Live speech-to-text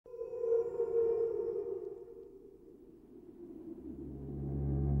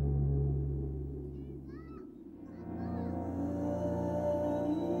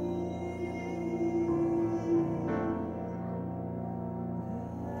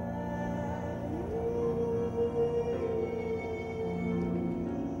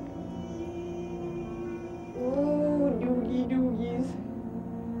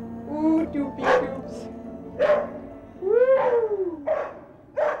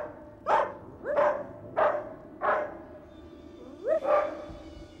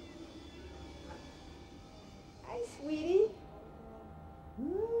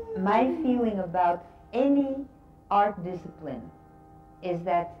My feeling about any art discipline is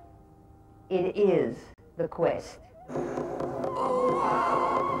that it is the quest. Oh,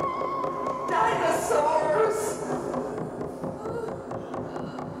 wow! Dinosaurs!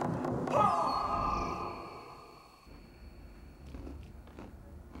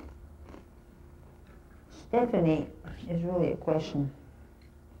 Stephanie is really a question.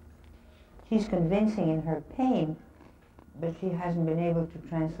 She's convincing in her pain, but she hasn't been able to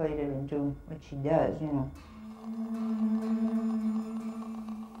translate it into what she does, you know.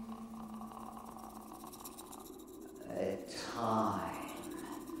 A time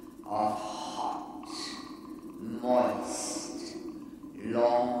of hot, moist,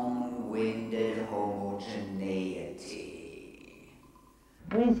 long-winded homogeneity.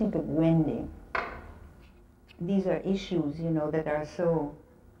 What do you think of Wendy? These are issues, you know, that are so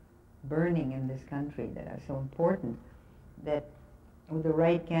burning in this country, that are so important, that with the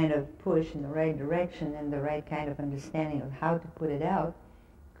right kind of push in the right direction and the right kind of understanding of how to put it out,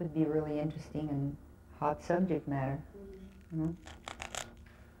 could be really interesting and hot subject matter. Mm-hmm.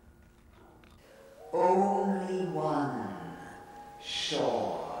 Only one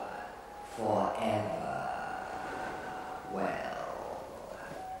shore forever. Well,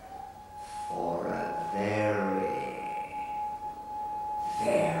 for a very,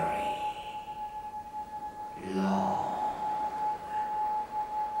 very long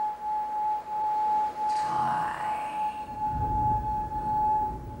time.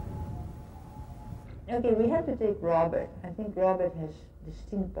 Okay, we have to take Robert. I think Robert has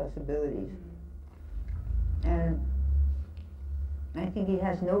distinct possibilities. And I think he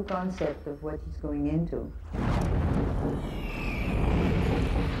has no concept of what he's going into.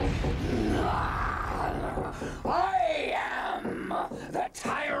 I am the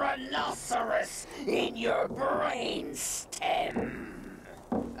Tyrannosaurus in your brain stem.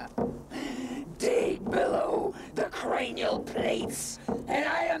 Dig below the cranial plates, and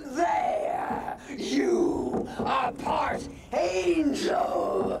I am there. You are part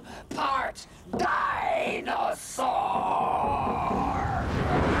angel, part dinosaur.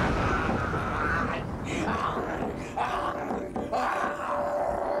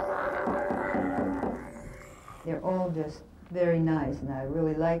 They're all just very nice, and I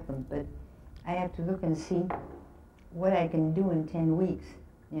really like them, but I have to look and see what I can do in 10 weeks,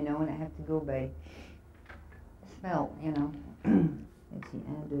 you know, and I have to go by smell, you know. Let's see,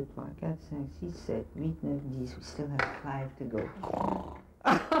 1, 2, 3, 4, 5, 6, 7, 8, 9, 10. We still have 5 to go.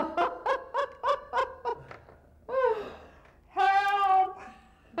 Help!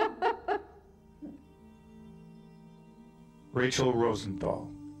 Rachel Rosenthal,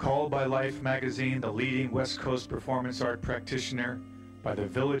 called by Life magazine the leading West Coast performance art practitioner, by the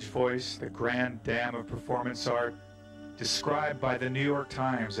Village Voice, the grand dam of performance art, described by the New York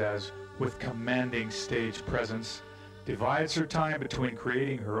Times as with commanding stage presence, divides her time between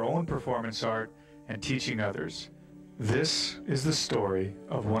creating her own performance art and teaching others. This is the story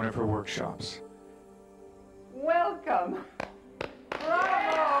of one of her workshops. Welcome.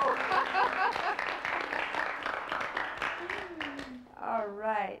 Bravo. All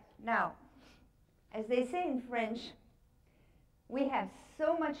right. Now, as they say in French, we have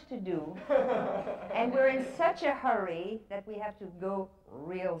so much to do, and we're in such a hurry that we have to go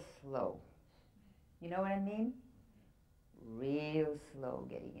real slow. You know what I mean? Real slow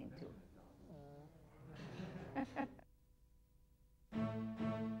getting into it.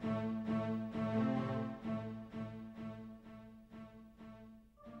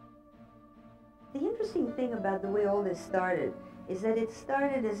 The interesting thing about the way all this started is that it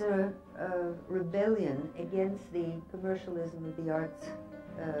started as a rebellion against the commercialism of the arts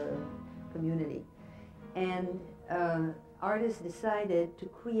community. And artists decided to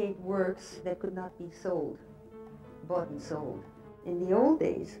create works that could not be sold, bought and sold. In the old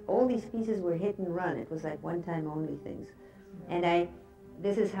days, all these pieces were hit and run. It was like one-time only things. And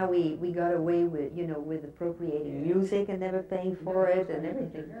this is how we got away with, you know, with appropriating music and never paying for it and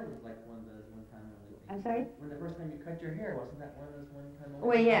everything. I'm sorry? When the first time you cut your hair, wasn't that one of those one-time only?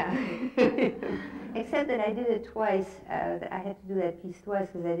 Well, yeah. Except that I did it twice. I had to do that piece twice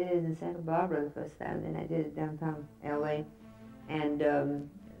because I did it in Santa Barbara the first time, and I did it downtown LA. And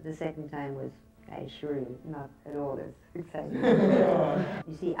the second time was, I assure you, not at all as exciting.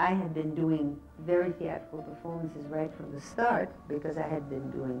 You see, I had been doing very theatrical performances right from the start because I had been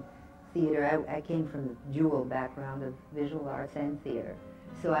doing theater. I came from the dual background of visual arts and theater.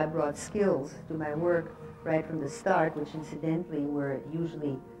 So I brought skills to my work right from the start, which incidentally were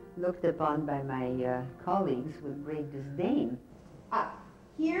usually looked upon by my colleagues with great disdain.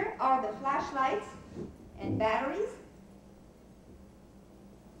 Here are the flashlights and batteries.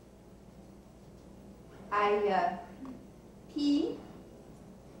 I pee,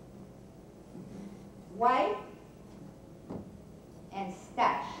 wipe, and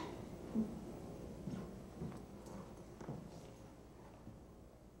stash.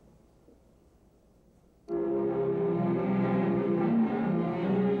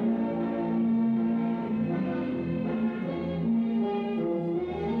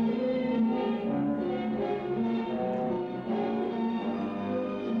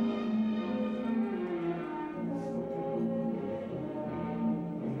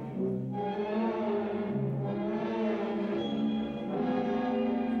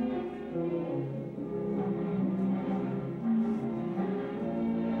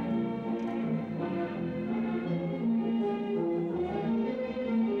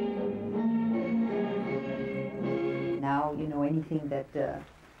 Anything that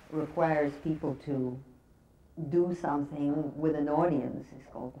requires people to do something with an audience is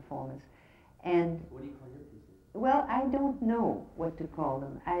called performance. And What do you call your pieces? well, I don't know what to call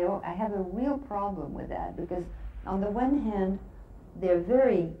them. I have a real problem with that because on the one hand, they're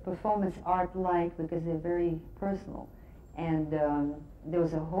very performance art-like because they're very personal. And there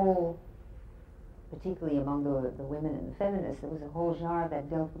was a whole, particularly among the women and the feminists, there was a whole genre that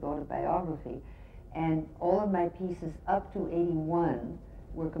dealt with autobiography. And all of my pieces up to 81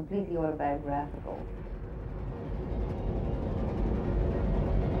 were completely autobiographical.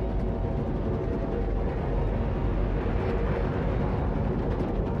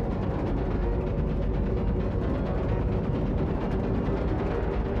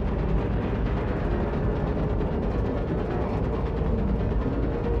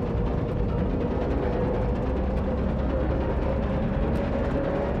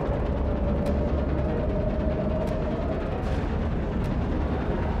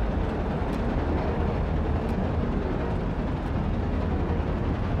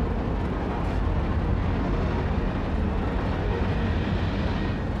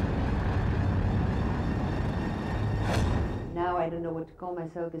 I don't know what to call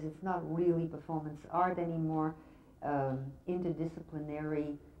myself because it's not really performance art anymore.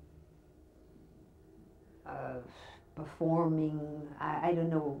 Interdisciplinary performing. I don't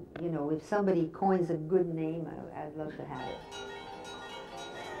know. You know, if somebody coins a good name, I'd love to have it.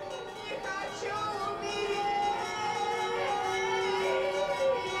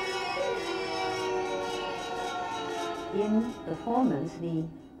 In performance, the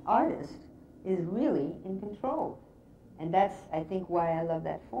artist is really in control. And that's, I think, why I love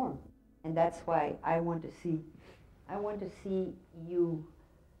that form. And that's why I want to see you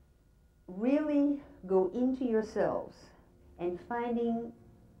really go into yourselves and finding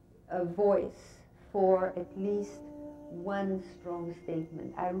a voice for at least one strong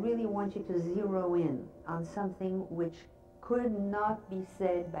statement. I really want you to zero in on something which could not be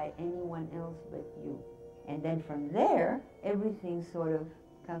said by anyone else but you. And then from there, everything sort of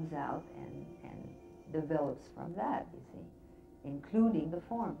comes out and develops from that, you see, including the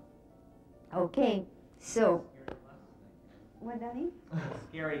form. Okay, so, what, Danny?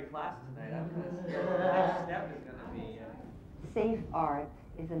 Scary class tonight. I'm kind of scared. The next step is going to be... Safe art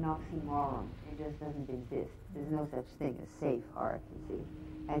is an oxymoron. It just doesn't exist. There's no such thing as safe art, you see.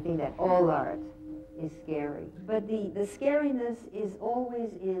 I think that all art is scary. But the scariness is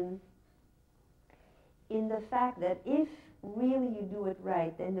always in the fact that if really you do it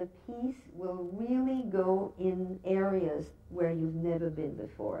right, then the piece will really go in areas where you've never been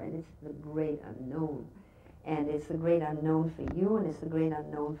before, and it's the great unknown. And it's the great unknown for you, and it's the great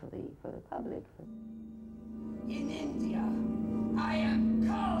unknown for the public. In India, I am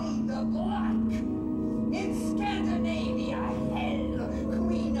Kali the Black. In Scandinavia, Hel,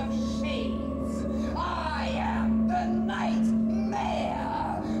 Queen of Shades. I am the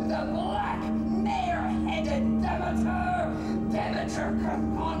Nightmare, the black mare-headed Demeter. Demeter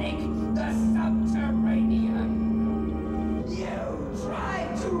Carbonic, the subterranean. You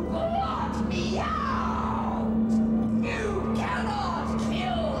tried to blot me out! You cannot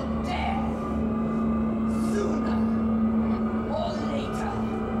kill death! Sooner or later,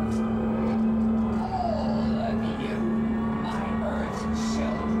 all of you, my earth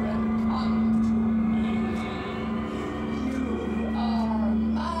children, come to me. You are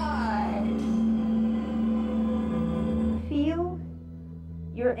mine. Feel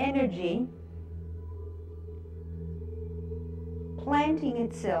your energy planting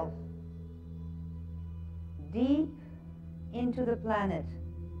itself deep into the planet,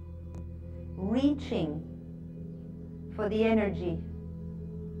 reaching for the energy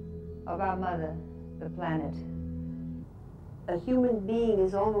of our mother, the planet. A human being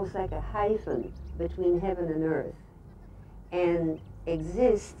is almost like a hyphen between heaven and earth and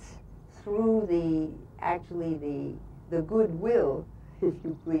exists through the actually the goodwill, if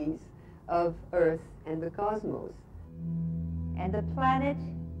you please, of Earth and the cosmos. And the planet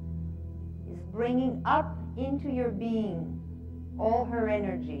is bringing up into your being all her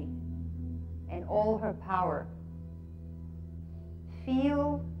energy and all her power.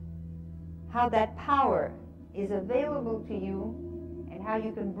 Feel how that power is available to you and how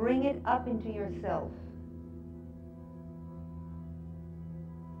you can bring it up into yourself.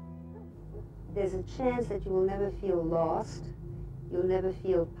 There's a chance that you will never feel lost, you'll never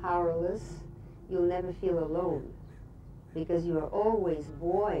feel powerless, you'll never feel alone, because you are always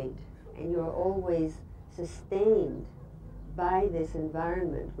buoyed and you are always sustained by this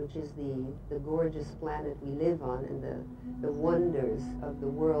environment, which is the gorgeous planet we live on and the wonders of the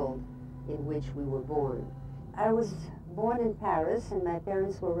world in which we were born. I was born in Paris, and my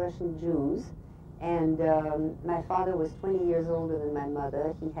parents were Russian Jews, and my father was 20 years older than my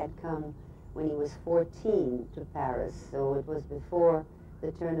mother. He had come when he was 14 to Paris, so it was before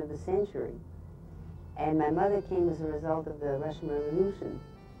the turn of the century. And my mother came as a result of the Russian Revolution.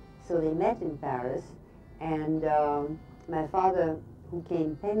 So they met in Paris, and my father, who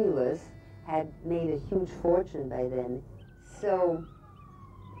came penniless, had made a huge fortune by then. So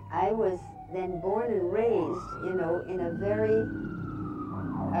I was then born and raised, you know, in a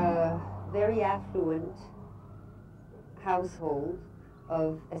very affluent household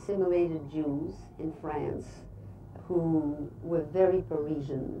of assimilated Jews in France who were very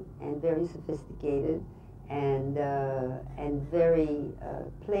Parisian and very sophisticated and very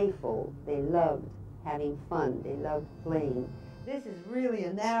playful. They loved having fun. They loved playing. This is really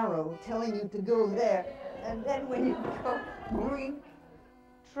an arrow telling you to go there. And then when you go green,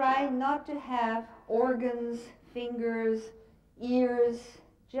 Try not to have organs, fingers, ears.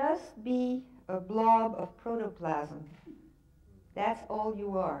 Just be a blob of protoplasm. That's all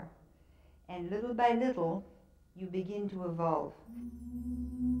you are. And little by little, you begin to evolve.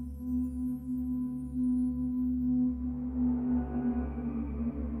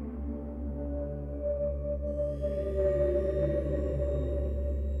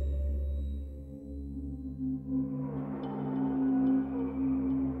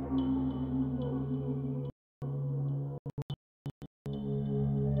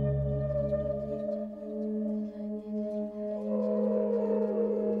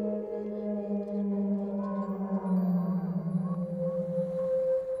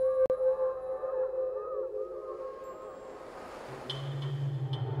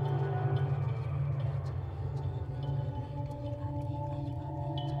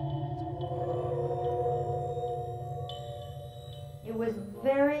 It was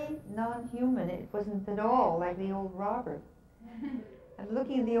very non-human. It wasn't at all like the old Robert. I'm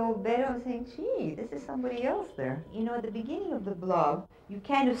looking at the old bed and saying, gee, this is somebody else there. You know, at the beginning of the blob, you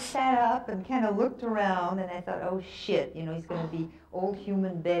kind of sat up and kind of looked around, and I thought, oh shit, you know, he's going to be old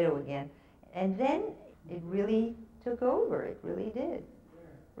human Beto again. And then it really took over. It really did.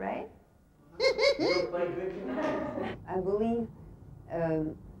 Right? I believe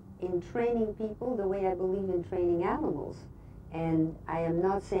in training people the way I believe in training animals. And I am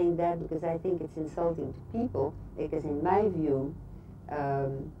not saying that because I think it's insulting to people, because in my view,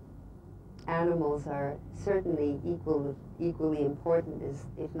 animals are certainly equally important, as,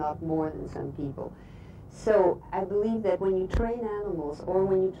 if not more than some people. So I believe that when you train animals, or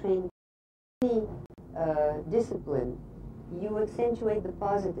when you train any discipline, you accentuate the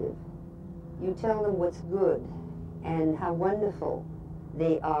positive. You tell them what's good and how wonderful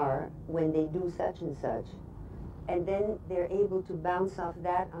they are when they do such and such. And then they're able to bounce off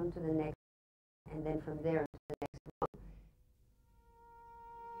that onto the next, and then from there to the next one.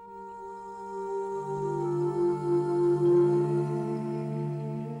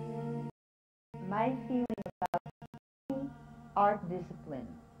 My feeling about art discipline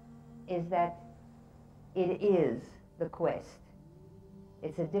is that it is the quest.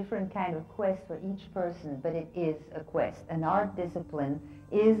 It's a different kind of quest for each person, but it is a quest. An art discipline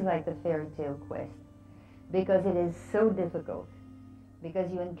is like the fairy tale quest, because it is so difficult, because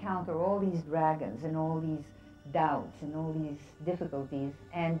you encounter all these dragons and all these doubts and all these difficulties,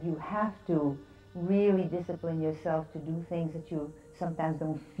 and you have to really discipline yourself to do things that you sometimes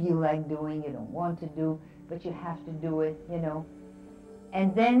don't feel like doing, you don't want to do, but you have to do it, you know.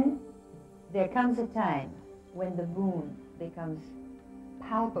 And then there comes a time when the boon becomes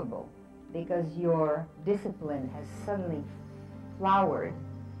palpable, because your discipline has suddenly flowered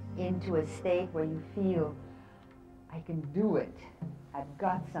into a state where you feel, I can do it. I've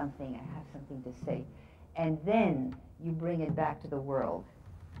got something, I have something to say. And then you bring it back to the world.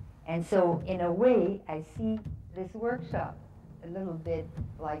 And so, in a way, I see this workshop a little bit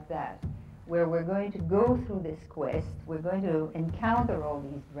like that, where we're going to go through this quest. We're going to encounter all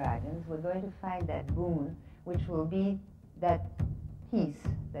these dragons. We're going to find that boon, which will be that peace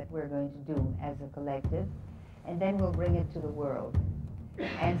that we're going to do as a collective, and then we'll bring it to the world.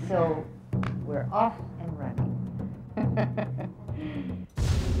 And so we're off and running.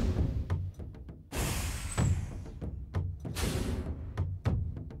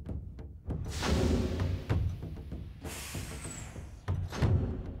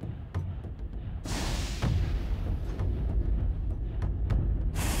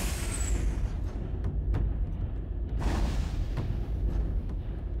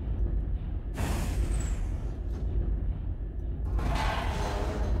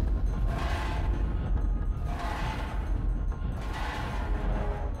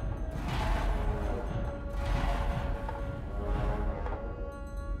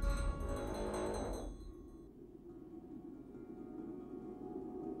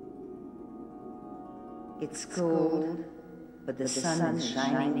 It's cold, but the sun is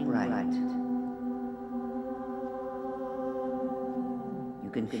shining bright. You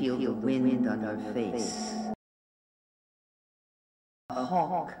can feel the wind on your face. A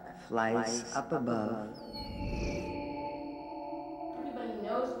hawk flies up above. Everybody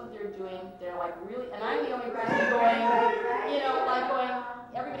knows what they're doing. They're like really, and I'm the only person going, you know, like going,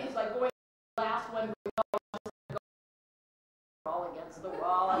 everybody's like going, last one, all against the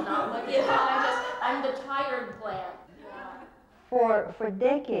wall. I'm not like, you know, I'm the tired plant. For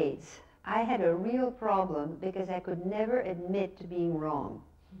decades, I had a real problem because I could never admit to being wrong,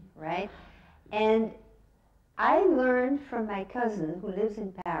 right? And I learned from my cousin who lives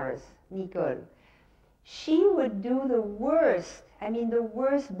in Paris, Nicole. She would do the worst, I mean the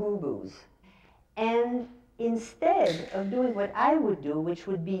worst boo-boos. And instead of doing what I would do, which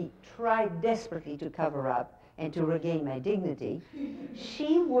would be try desperately to cover up and to regain my dignity,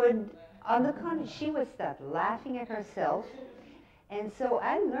 she would, on the contrary, she would start laughing at herself. And so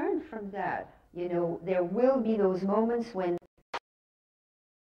I learned from that. You know, there will be those moments when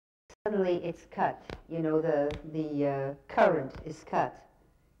suddenly it's cut. You know, the current is cut.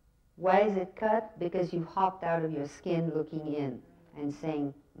 Why is it cut? Because you hopped out of your skin looking in and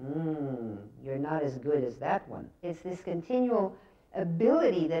saying, you're not as good as that one. It's this continual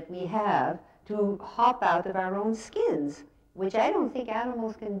ability that we have to hop out of our own skins, which I don't think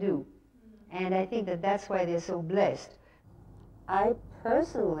animals can do. And I think that that's why they're so blessed. I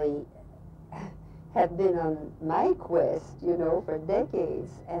personally have been on my quest, you know, for decades,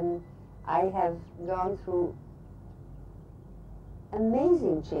 and I have gone through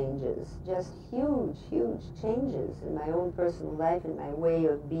amazing changes, just huge, huge changes in my own personal life, in my way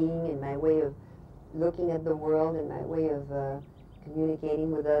of being, in my way of looking at the world, in my way of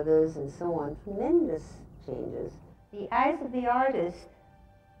communicating with others, and so on. Tremendous changes. The eyes of the artist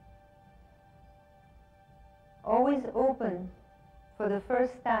always open for the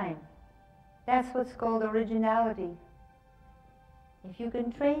first time. That's what's called originality. If you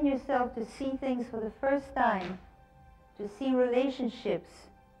can train yourself to see things for the first time, to see relationships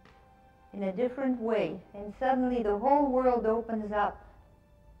in a different way, and suddenly the whole world opens up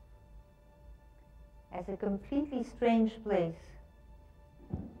as a completely strange place.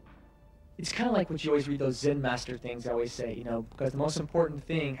 It's kind of like what you always read those Zen master things I always say, you know, because the most important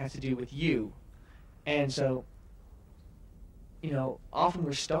thing has to do with you. And so, you know, often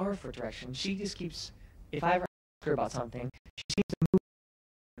we're starved for direction. She just keeps, if I ever ask her about something, she seems to move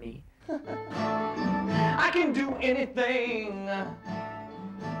me. I can do anything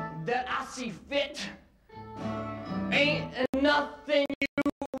that I see fit. Ain't nothing you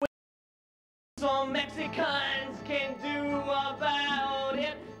some Mexicans can do about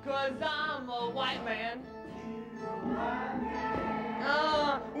it, 'cause I'm a white man.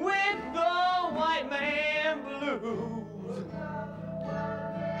 With the white man blues.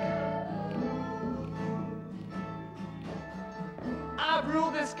 I've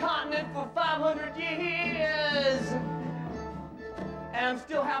ruled this continent for 500 years, and I'm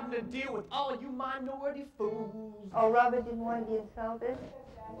still having to deal with all you minority fools. Oh, Robert didn't want to be insulted?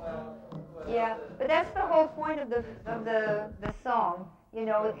 Yeah, but that's the whole point of the song. You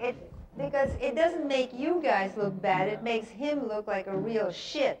know, because it doesn't make you guys look bad, it makes him look like a real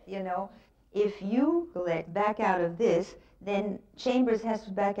shit, you know. If you back out of this, then Chambers has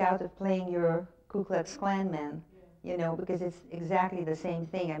to back out of playing your Ku Klux Klan man, you know, because it's exactly the same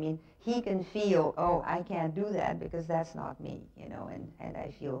thing. I mean, he can feel, oh, I can't do that because that's not me, you know, and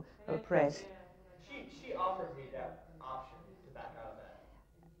I feel oppressed. She offered me that option to back out of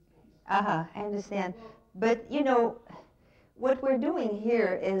that. I understand. But, you know, what we're doing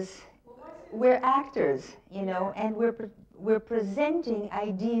here is we're actors, you know, and we're presenting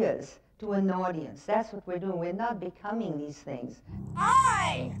ideas to an audience. That's what we're doing. We're not becoming these things.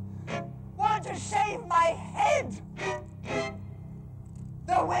 I want to shave my head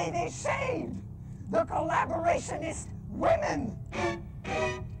the way they shaved the collaborationist women,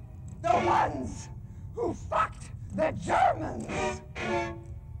 the ones who fucked the Germans.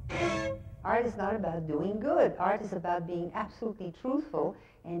 Art is not about doing good. Art is about being absolutely truthful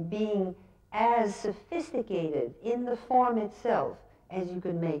and being as sophisticated in the form itself as you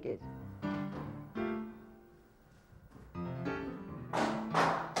can make it.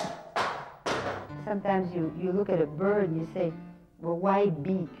 Sometimes you look at a bird and you say, well, why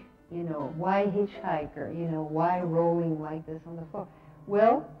beak? You know, why hitchhiker? You know, why rolling like this on the floor?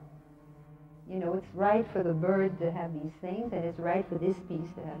 Well, you know, it's right for the bird to have these things, and it's right for this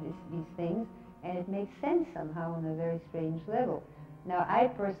piece to have these things, and it makes sense somehow on a very strange level. Now, I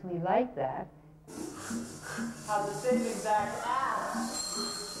personally like that. How the same exact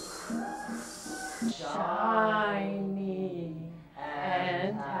shiny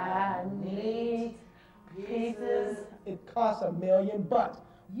and tiny pieces. It costs $1 million bucks.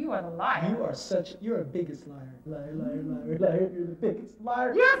 You are the liar. You are such, you're a biggest liar. Liar, liar, liar, liar. You're the biggest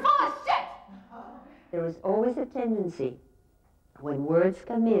liar. You're full of shit! There is always a tendency, when words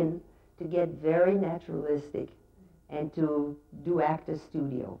come in, to get very naturalistic and to do actor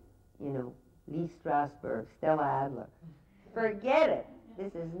studio. You know, Lee Strasberg, Stella Adler. Forget it.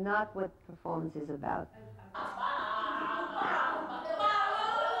 This is not what performance is about.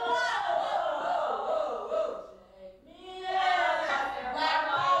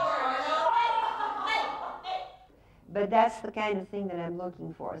 But that's the kind of thing that I'm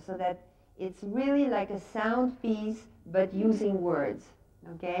looking for, so that it's really like a sound piece, but using words,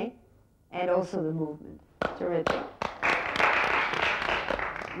 okay? And also the movement. Terrific.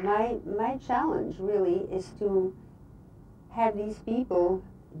 My challenge really is to have these people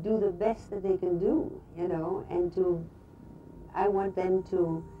do the best that they can do, you know, and I want them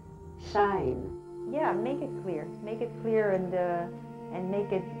to shine. Yeah, make it clear and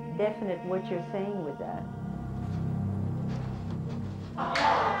make it definite what you're saying with that. What?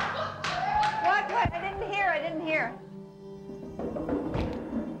 I didn't hear.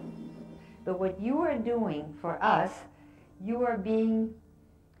 But what you are doing for us, you are being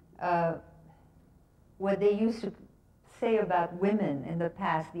what they used to say about women in the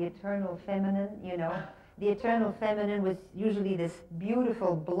past, the eternal feminine, you know. The eternal feminine was usually this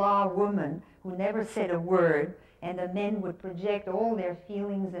beautiful blah woman who never said a word, and the men would project all their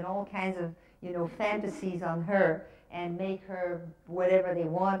feelings and all kinds of, you know, fantasies on her and make her whatever they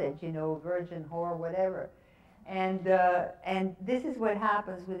wanted, you know, virgin, whore, whatever. And this is what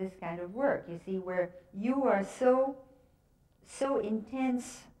happens with this kind of work, you see, where you are so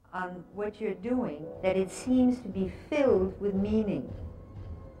intense on what you're doing that it seems to be filled with meaning.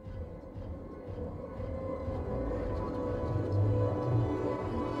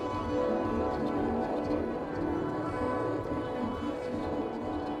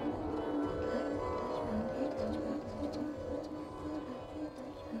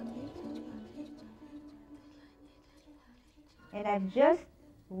 And I've just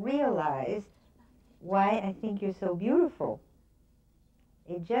realized why I think you're so beautiful.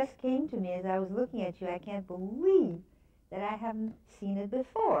 It just came to me as I was looking at you. I can't believe that I haven't seen it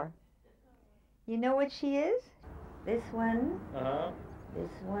before. You know what she is? This one. Uh-huh.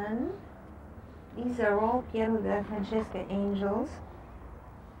 This one. These are all Piero della Francesca angels.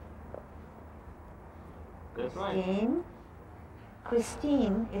 This one. Christine.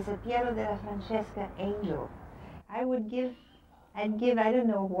 Christine is a Piero della Francesca angel. I'd give I don't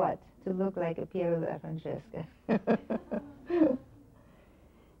know what to look like a Piero della Francesca.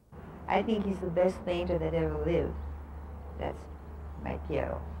 I think he's the best painter that ever lived. That's my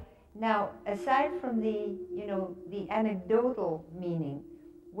Piero. Now, aside from the, you know, the anecdotal meaning,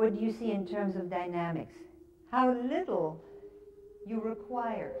 what do you see in terms of dynamics? How little you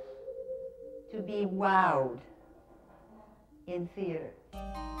require to be wowed in theater.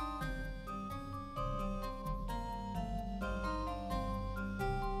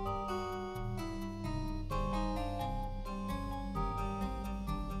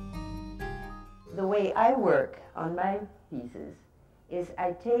 The way I work on my pieces is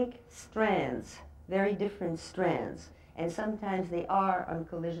I take strands, very different strands, and sometimes they are on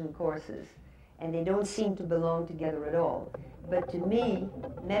collision courses, and they don't seem to belong together at all. But to me,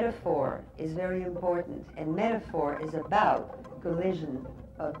 metaphor is very important, and metaphor is about collision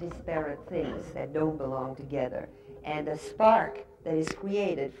of disparate things that don't belong together. And the spark that is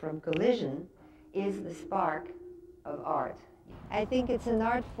created from collision is the spark of art. I think it's an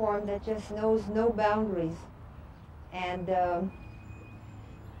art form that just knows no boundaries. And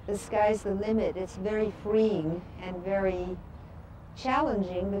the sky's the limit. It's very freeing and very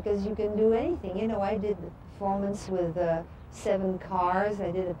challenging because you can do anything. You know, I did the performance with 7 cars.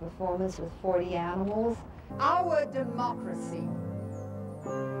 I did a performance with 40 animals. Our democracy,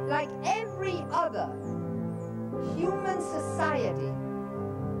 like every other human society,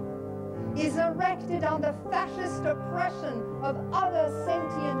 is erected on the fascist oppression of other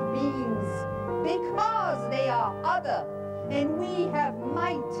sentient beings because they are other and we have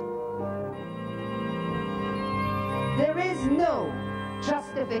might. There is no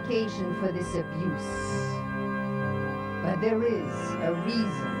justification for this abuse, but there is a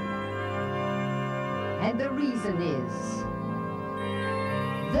reason. And the reason is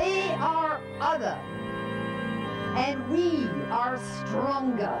they are other and we are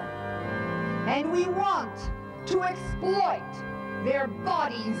stronger. And we want to exploit their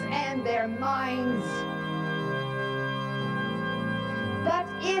bodies and their minds. But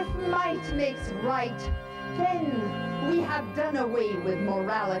if might makes right, then we have done away with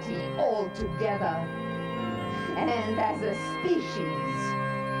morality altogether. And as a species,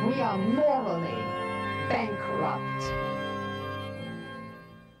 we are morally bankrupt.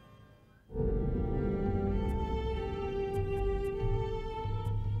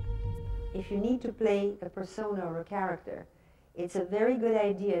 If you need to play a persona or a character, it's a very good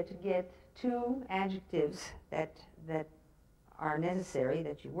idea to get 2 adjectives that are necessary,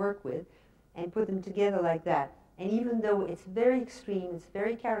 that you work with, and put them together like that. And even though it's very extreme, it's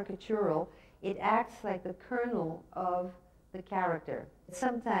very caricatural, it acts like the kernel of the character.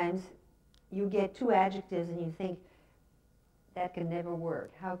 Sometimes you get 2 adjectives and you think, that can never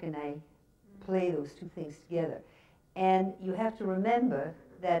work. How can I play those 2 things together? And you have to remember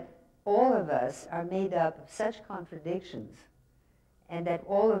that all of us are made up of such contradictions, and that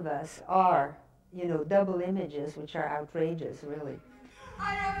all of us are, you know, double images, which are outrageous, really.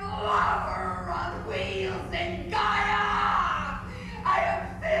 I am lover on wheels in Gaia! I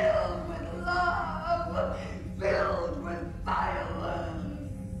am filled with love, filled with violence.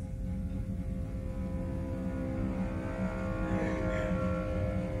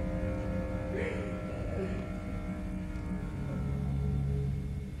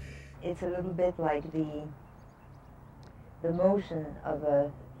 It's a little bit like the motion of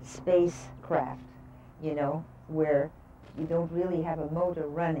a spacecraft, you know, where you don't really have a motor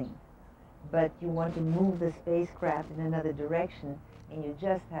running, but you want to move the spacecraft in another direction, and you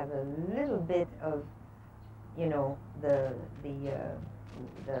just have a little bit of, you know, the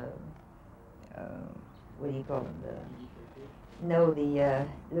what do you call them?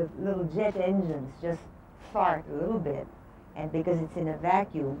 The little jet engines just fart a little bit, and because it's in a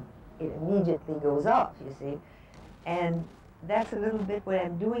vacuum, it immediately goes off, you see. And that's a little bit what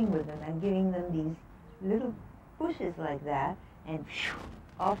I'm doing with them. I'm giving them these little pushes like that, and phew,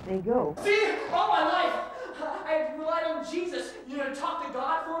 off they go. See, all my life, I relied on Jesus, you know, to talk to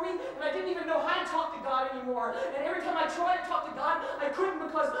God for me, and I didn't even know how to talk to God anymore. And every time I tried to talk to God, I couldn't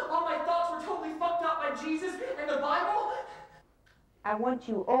because all my thoughts were totally fucked up by Jesus and the Bible. I want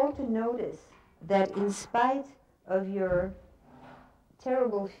you all to notice that in spite of your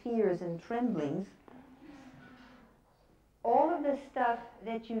terrible fears and tremblings, all of the stuff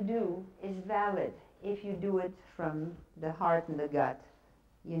that you do is valid if you do it from the heart and the gut,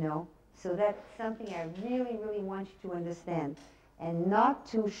 you know. So that's something I really, really want you to understand, and not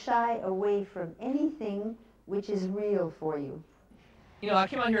to shy away from anything which is real for you. You know, I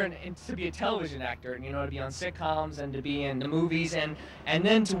came out here and to be a television actor, and, you know, to be on sitcoms and to be in the movies, and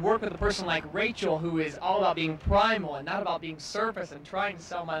then to work with a person like Rachel, who is all about being primal and not about being surface and trying to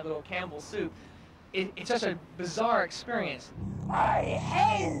sell my little Campbell soup. It's such a bizarre experience. I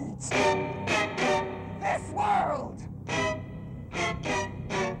hate this world.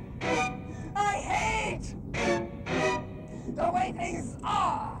 I hate the way things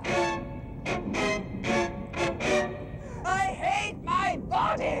are. I hate my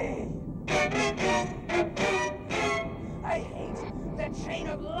body. I hate the chain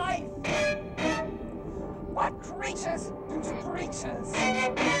of life. What creatures do to creatures.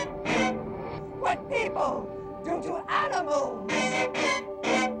 What people do to animals.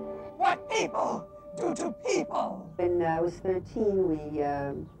 What people do to people. When I was 13,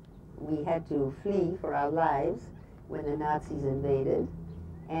 we had to flee for our lives when the Nazis invaded.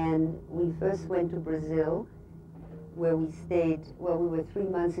 And we first went to Brazil, where we stayed, well, we were 3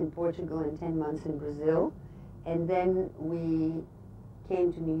 months in Portugal and 10 months in Brazil. And then we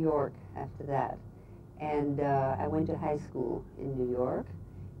came to New York after that. And I went to high school in New York.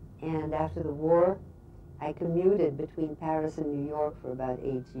 And after the war, I commuted between Paris and New York for about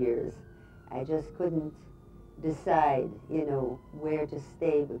 8 years. I just couldn't decide, you know, where to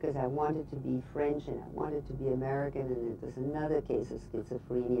stay because I wanted to be French and I wanted to be American, and it was another case of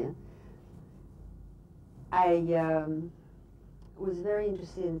schizophrenia. I was very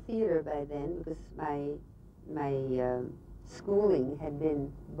interested in theater by then because my schooling had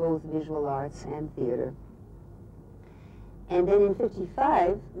been both visual arts and theater. And then in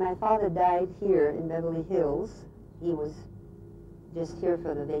 '55, my father died here in Beverly Hills. He was just here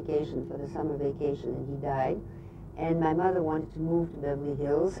for the vacation, for the summer vacation, and he died. And my mother wanted to move to Beverly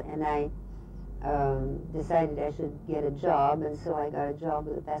Hills, and I decided I should get a job, and so I got a job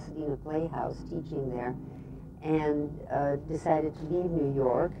at the Pasadena Playhouse teaching there, and decided to leave New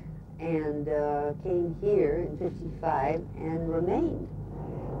York, and came here in '55 and remained.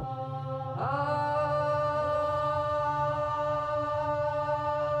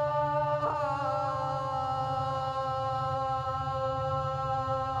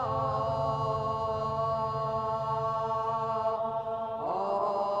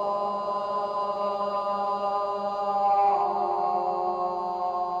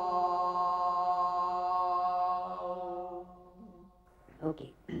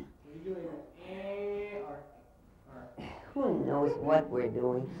 Okay. Are you doing an A or? Who knows what we're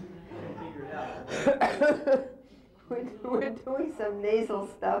doing? We're doing some nasal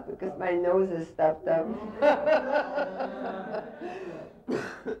stuff because my nose is stuffed up.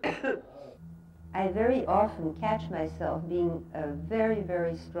 I very often catch myself being a very,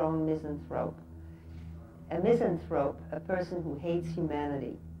 very strong misanthrope. A misanthrope, a person who hates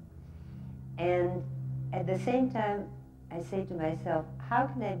humanity. And at the same time, I say to myself, how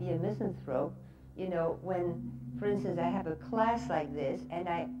can I be a misanthrope, you know, when, for instance, I have a class like this, and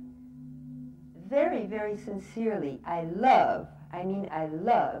I very, very sincerely, I love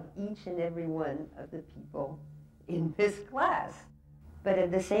each and every one of the people in this class. But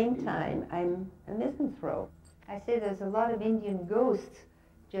at the same time, I'm a misanthrope. I say there's a lot of Indian ghosts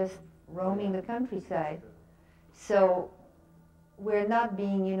just roaming the countryside. So we're not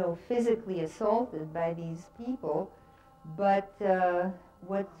being, you know, physically assaulted by these people, but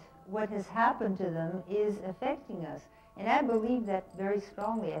what has happened to them is affecting us. And I believe that very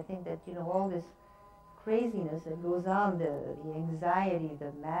strongly. I think that, you know, all this craziness that goes on, the anxiety,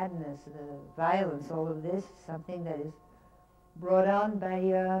 the madness, the violence, all of this, something that is brought on by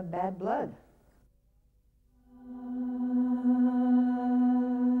bad blood.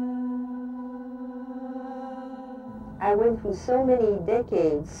 I went through so many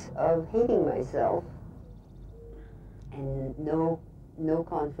decades of hating myself and no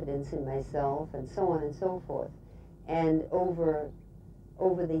confidence in myself and so on and so forth. And over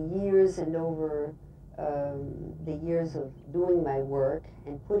the years and over the years of doing my work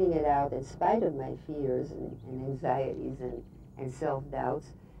and putting it out in spite of my fears and anxieties and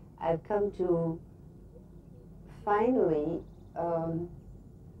self-doubts, I've come to finally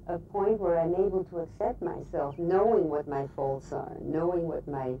a point where I'm able to accept myself, knowing what my faults are, knowing what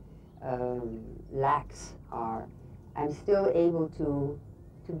my lacks are. I'm still able to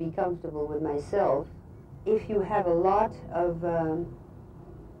be comfortable with myself. If you have a lot of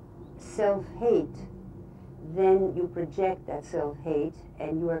self-hate, then you project that self-hate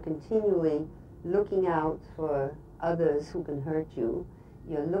and you are continually looking out for others who can hurt you.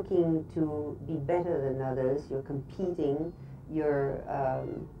 You're looking to be better than others. You're competing. You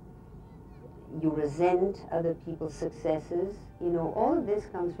resent other people's successes. You know, all of this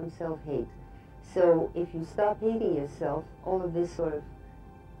comes from self-hate. So if you stop hating yourself, all of this sort of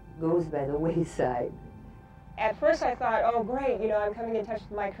goes by the wayside. At first I thought, oh great, you know, I'm coming in touch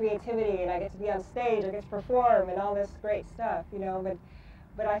with my creativity and I get to be on stage, I get to perform and all this great stuff, you know,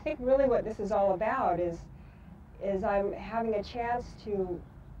 but I think really what this is all about is I'm having a chance to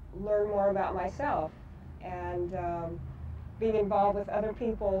learn more about myself and being involved with other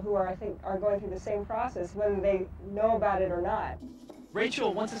people who I think are going through the same process, whether they know about it or not.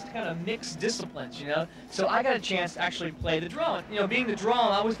 Rachel wants us to kind of mix disciplines, you know? So I got a chance to actually play the drum. You know, being the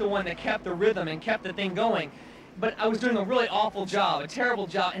drum, I was the one that kept the rhythm and kept the thing going. But I was doing a really awful job, a terrible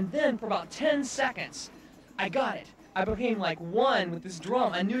job. And then for about 10 seconds, I got it. I became like one with this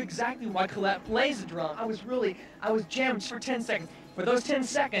drum. I knew exactly why Colette plays the drum. I was jammed for 10 seconds. For those 10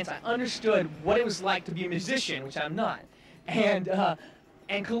 seconds, I understood what it was like to be a musician, which I'm not. And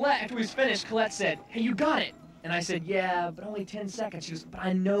Colette, after we was finished, Colette said, "Hey, you got it." And I said, "Yeah, but only 10 seconds. She goes, "But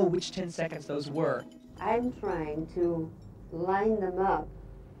I know which 10 seconds those were." I'm trying to line them up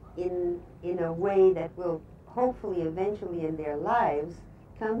in a way that will hopefully eventually in their lives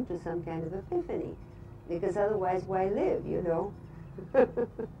come to some kind of epiphany. Because otherwise, why live, you know?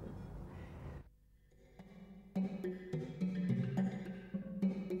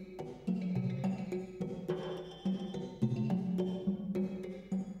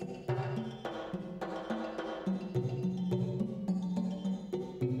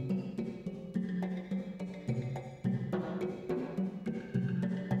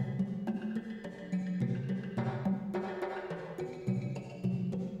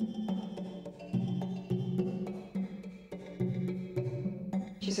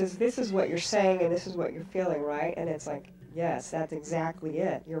 says, this is what you're saying and this is what you're feeling, right? And it's like, yes, that's exactly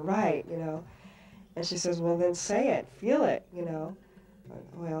it. You're right, you know. And she says, well, then say it, feel it, you know.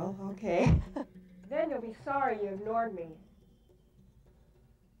 Well, okay. Then you'll be sorry you ignored me.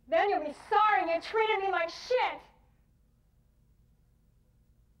 Then you'll be sorry you treated me like shit.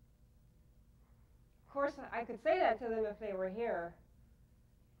 Of course, I could say that to them if they were here.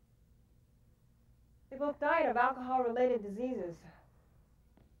 They both died of alcohol-related diseases.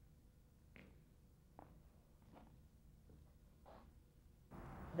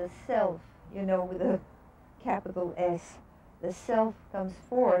 The self, you know, with a capital S, the self comes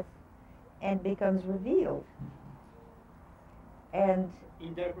forth and becomes revealed. And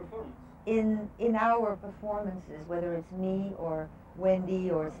in their performance? In our performances, whether it's me or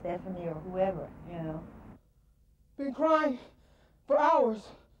Wendy or Stephanie or whoever, you know. Been crying for hours.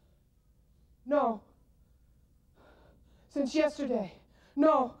 No. Since yesterday.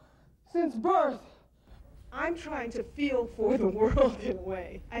 No. Since birth. I'm trying to feel for the world in a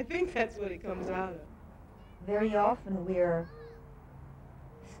way. I think that's what it comes out of. Very often we're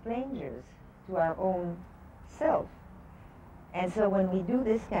strangers to our own self. And so when we do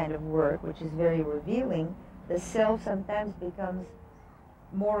this kind of work, which is very revealing, the self sometimes becomes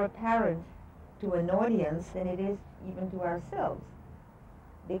more apparent to an audience than it is even to ourselves.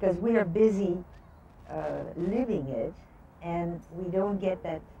 Because we are busy living it, and we don't get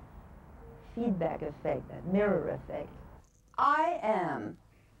that feedback effect, that mirror effect. I am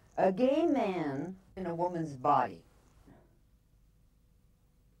a gay man in a woman's body.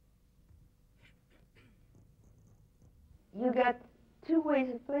 You got two ways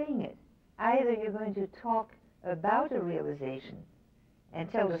of playing it. Either you're going to talk about a realization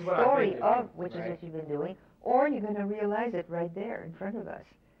and tell the story of, which is what you've been doing, or you're going to realize it right there in front of us.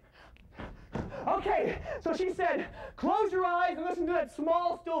 Okay, so she said, close your eyes and listen to that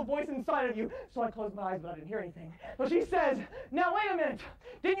small, still voice inside of you. So I closed my eyes, but I didn't hear anything. So she says, now wait a minute.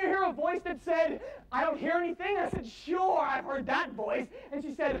 Didn't you hear a voice that said, I don't hear anything? I said, sure, I've heard that voice. And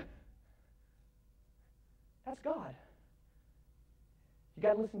she said, that's God. You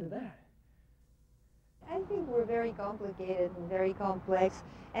gotta listen to that. I think we're very complicated and very complex.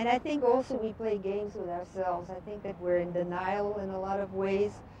 And I think also we play games with ourselves. I think that we're in denial in a lot of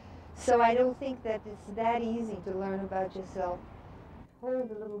ways. So I don't think that it's that easy to learn about yourself. Hold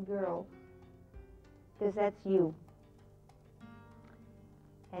the little girl, because that's you.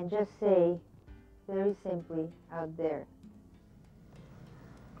 And just say, very simply, out there.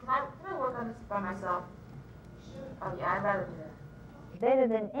 Can I work on this by myself? Oh yeah, I'd rather do that. Better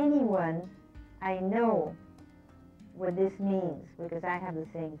than anyone, I know what this means, because I have the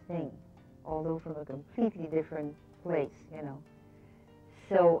same thing, although from a completely different place, you know.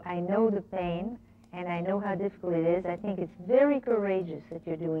 So I know the pain, and I know how difficult it is. I think it's very courageous that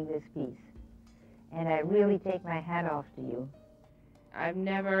you're doing this piece. And I really take my hat off to you. I've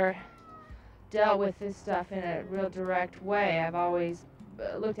never dealt with this stuff in a real direct way. I've always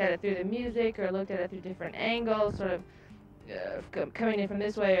looked at it through the music or looked at it through different angles, sort of coming in from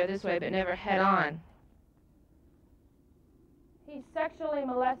this way or this way, but never head on. He sexually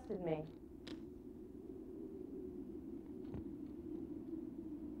molested me.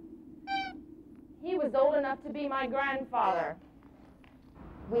 He was old enough to be my grandfather.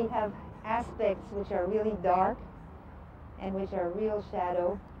 We have aspects which are really dark and which are real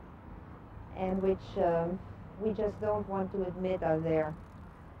shadow and which we just don't want to admit are there.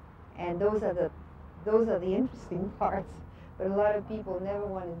 And those are the interesting parts. But a lot of people never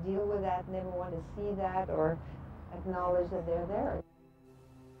want to deal with that, never want to see that or acknowledge that they're there.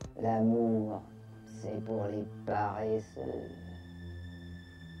 L'amour, c'est pour les paresseux.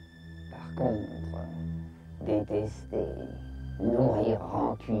 Par contre, détester, nourrir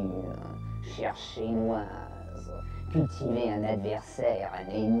rancune, chercher noise, cultiver un adversaire,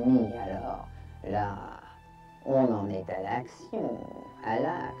 un ennemi, alors là, on en est à l'action, à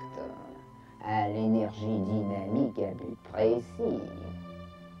l'acte, à l'énergie dynamique à but précis.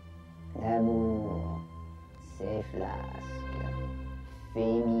 L'amour, c'est flasque,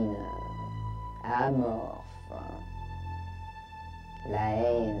 féminin, amorphe. La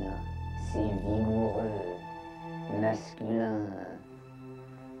haine, c'est vigoureux, masculin,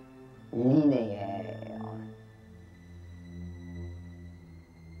 linéaire.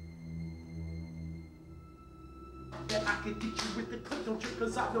 I can teach you with the clip, don't you?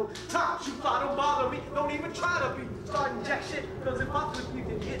 Cause I know time. You fly, don't bother me. Don't even try to be starting jack shit. Cause if I flip, you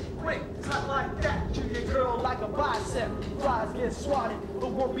can get quick. It's not like that. Treat your girl like a bicep. Flies get swatted,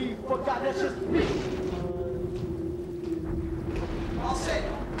 but won't be forgotten. That's just me. I'll say,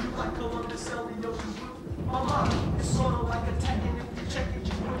 you like Columbus, sell the ocean's blue. My mind is sort of like a Titan. If you check it,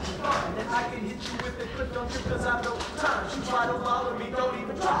 you would I can hit you with the clip, don't you, cause I know time. You try to follow me, don't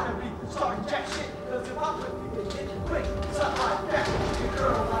even try to be starting jack shit. Cause if I'm with you, get hit quick. Something like that. Your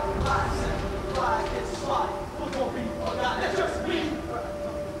girl like a bicep. Why get spotted? Who's gonna be forgotten? That's just me.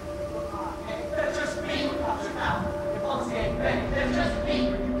 That's just me. Out your mouth. If Unsy ain't bang, that's just me.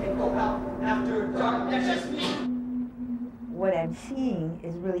 You can go out after dark. That's just me. What I'm seeing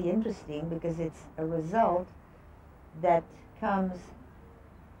is really interesting because it's a result that comes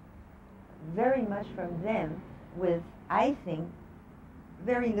very much from them with, I think,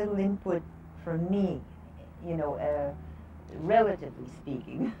 very little input from me, you know, relatively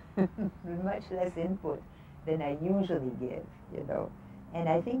speaking, much less input than I usually give, you know. And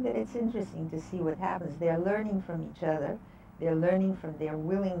I think that it's interesting to see what happens. They're learning from each other. They're learning from their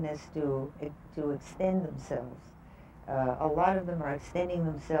willingness to extend themselves. A lot of them are extending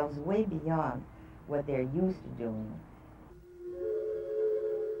themselves way beyond what they're used to doing.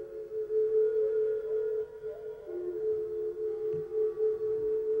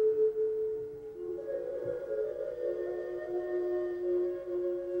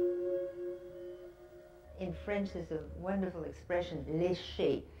 In French, there's a wonderful expression,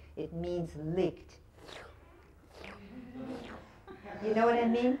 lécher. It means licked. You know what I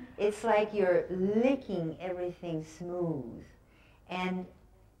mean? It's like you're licking everything smooth. And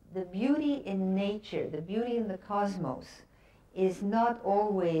the beauty in nature, the beauty in the cosmos, is not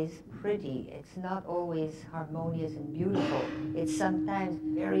always pretty. It's not always harmonious and beautiful. It's sometimes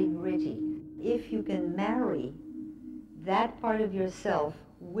very gritty. If you can marry that part of yourself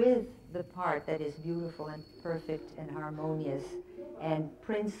with the part that is beautiful and perfect and harmonious and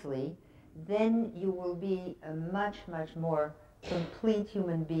princely, then you will be a much, much more complete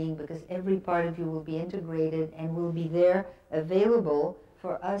human being, because every part of you will be integrated and will be there available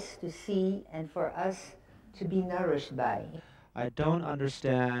for us to see and for us to be nourished by. I don't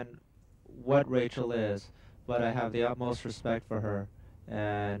understand what Rachel is, but I have the utmost respect for her.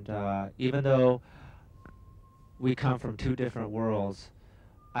 And even though we come from two different worlds,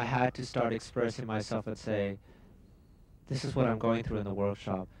 I had to start expressing myself and say, this is what I'm going through in the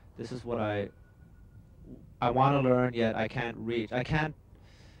workshop. This is what I want to learn, yet I can't reach. I can't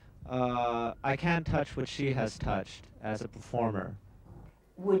touch what she has touched as a performer.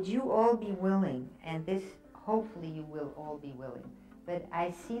 Would you all be willing, and this hopefully you will all be willing, but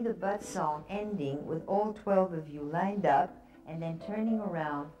I see the butt song ending with all 12 of you lined up and then turning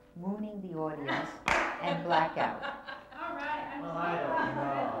around, mooning the audience, and blackout. All right. Well, I don't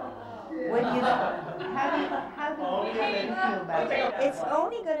know. What do you know? How do you feel about it? It's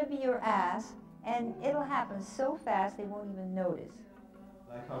only going to be your ass, and it'll happen so fast they won't even notice.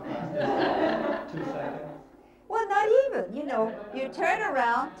 Like how fast? 2 seconds? Well, not even. You know, you turn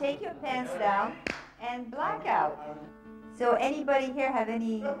around, take your pants down, and blackout. So anybody here have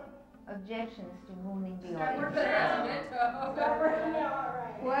any objections to mooning the audience?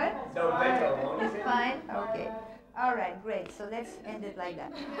 What? No veto. It's fine? Okay. All right, great. So let's end it like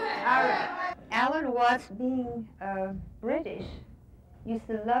that. All right. Alan Watts, being British, used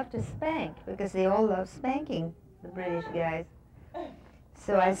to love to spank, because they all love spanking, the British guys.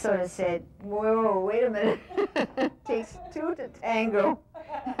 So I sort of said, whoa, wait a minute. Takes two to tango.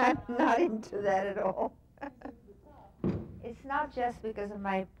 I'm not into that at all. It's not just because of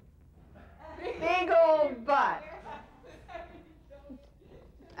my big old butt.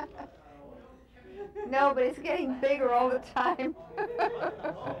 No, but it's getting bigger all the time.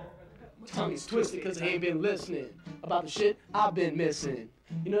 Tommy's twisted because he ain't been listening about the shit I've been missing.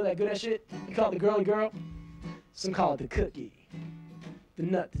 You know that good ass shit? You call it the girly girl? Some call it the cookie. The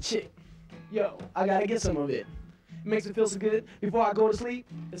nut, the chick. Yo, I gotta get some of it. It makes me feel so good. Before I go to sleep,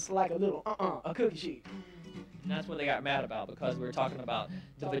 it's like a little a cookie sheet. And that's what they got mad about, because we were talking about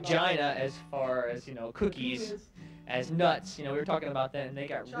the vagina as far as, you know, cookies, as nuts. You know, we were talking about that, and they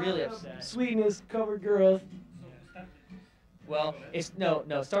got really upset. Sweetness, covered girls. Well, it's no.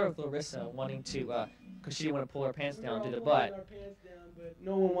 It started with Larissa wanting to, because she didn't want to pull her pants down to the butt. But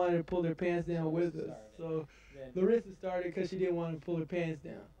no one wanted to pull their pants down with us. So Larissa started because she didn't want to pull her pants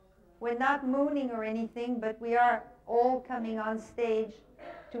down. We're not mooning or anything, but we are all coming on stage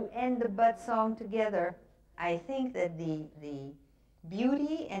to end the butt song together. I think that the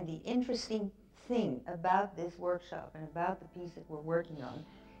beauty and the interesting thing about this workshop and about the piece that we're working on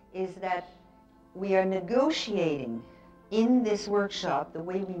is that we are negotiating in this workshop the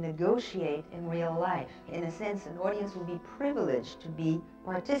way we negotiate in real life. In a sense, an audience will be privileged to be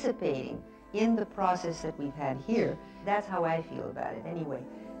participating in the process that we've had here. That's how I feel about it anyway.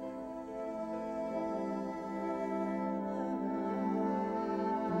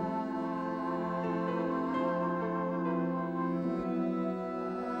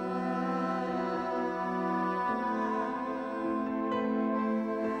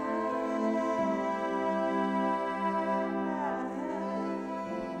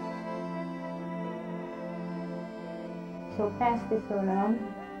 So pass this around.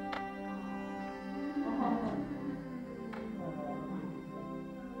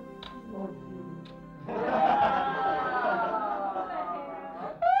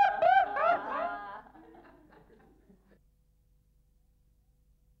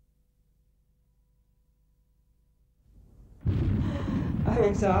 I'm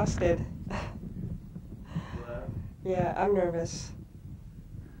exhausted. Yeah, I'm nervous.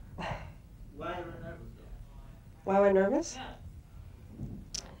 Why are you nervous? Why am I nervous?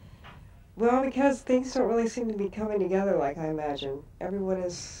 Well, because things don't really seem to be coming together like I imagine. Everyone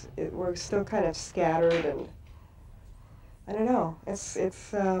is, we're still kind of scattered, and I don't know.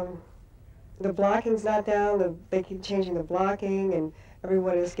 The blocking's not down. They keep changing the blocking, and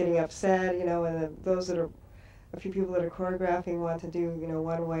everyone is getting upset, you know, and those that are, a few people that are choreographing want to do, you know,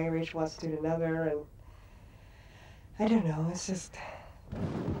 one way, Rachel wants to do it another, and I don't know, it's just...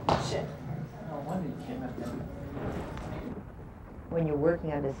 Shit. No wonder you came up there. When you're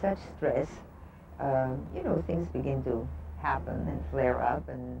working under such stress, you know, things begin to happen and flare up,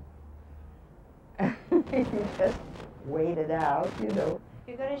 and you just wait it out, you know. If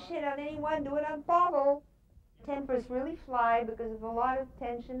you're going to shit on anyone, do it on Paweł. Tempers really fly because of a lot of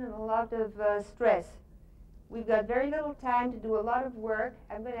tension and a lot of stress. We've got very little time to do a lot of work.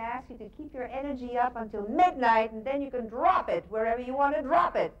 I'm going to ask you to keep your energy up until midnight, and then you can drop it wherever you want to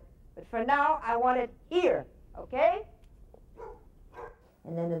drop it. But for now, I want it here, okay?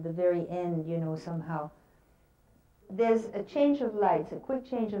 And then at the very end, you know, somehow, there's a change of lights, a quick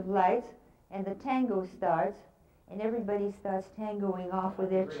change of lights, and the tango starts, and everybody starts tangoing off with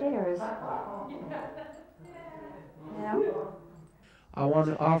their chairs. You know? I want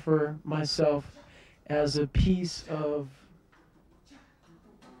to offer myself as a piece of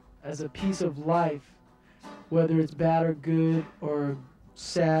life, whether it's bad or good or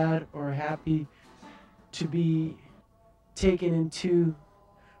sad or happy, to be taken into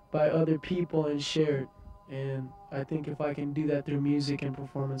by other people and shared. And I think if I can do that through music and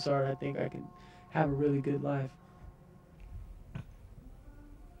performance art, I think I can have a really good life.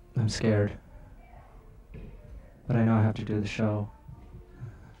 I'm scared, but I know I have to do the show.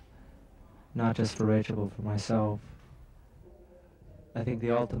 Not just for Rachel, but for myself. I think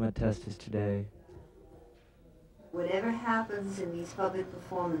the ultimate test is today. Whatever happens in these public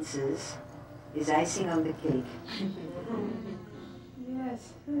performances is icing on the cake.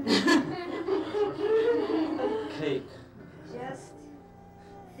 Yes. Cake. Just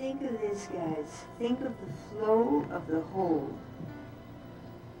think of this, guys. Think of the flow of the whole.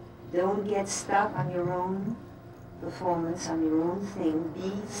 Don't get stuck on your own performance, on your own thing.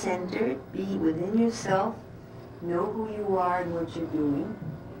 Be centered, be within yourself, know who you are and what you're doing,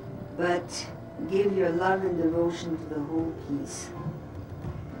 but give your love and devotion to the whole piece.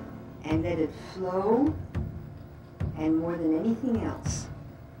 And let it flow, and more than anything else,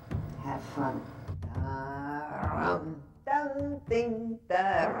 have fun. Dum dum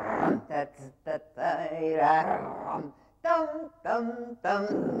dum, ta ti ta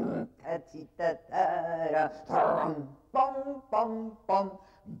ta, bum bum bum,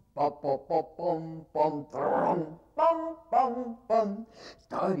 bum bum bum bum, bum bum bum,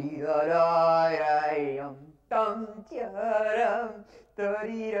 da di da da, dum tiaram, da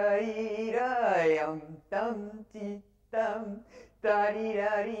di da da, dum ti dum, da di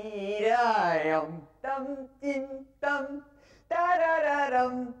da, dum tin dum, da da da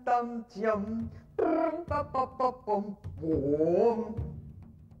dum dum tiam. Boom, boom.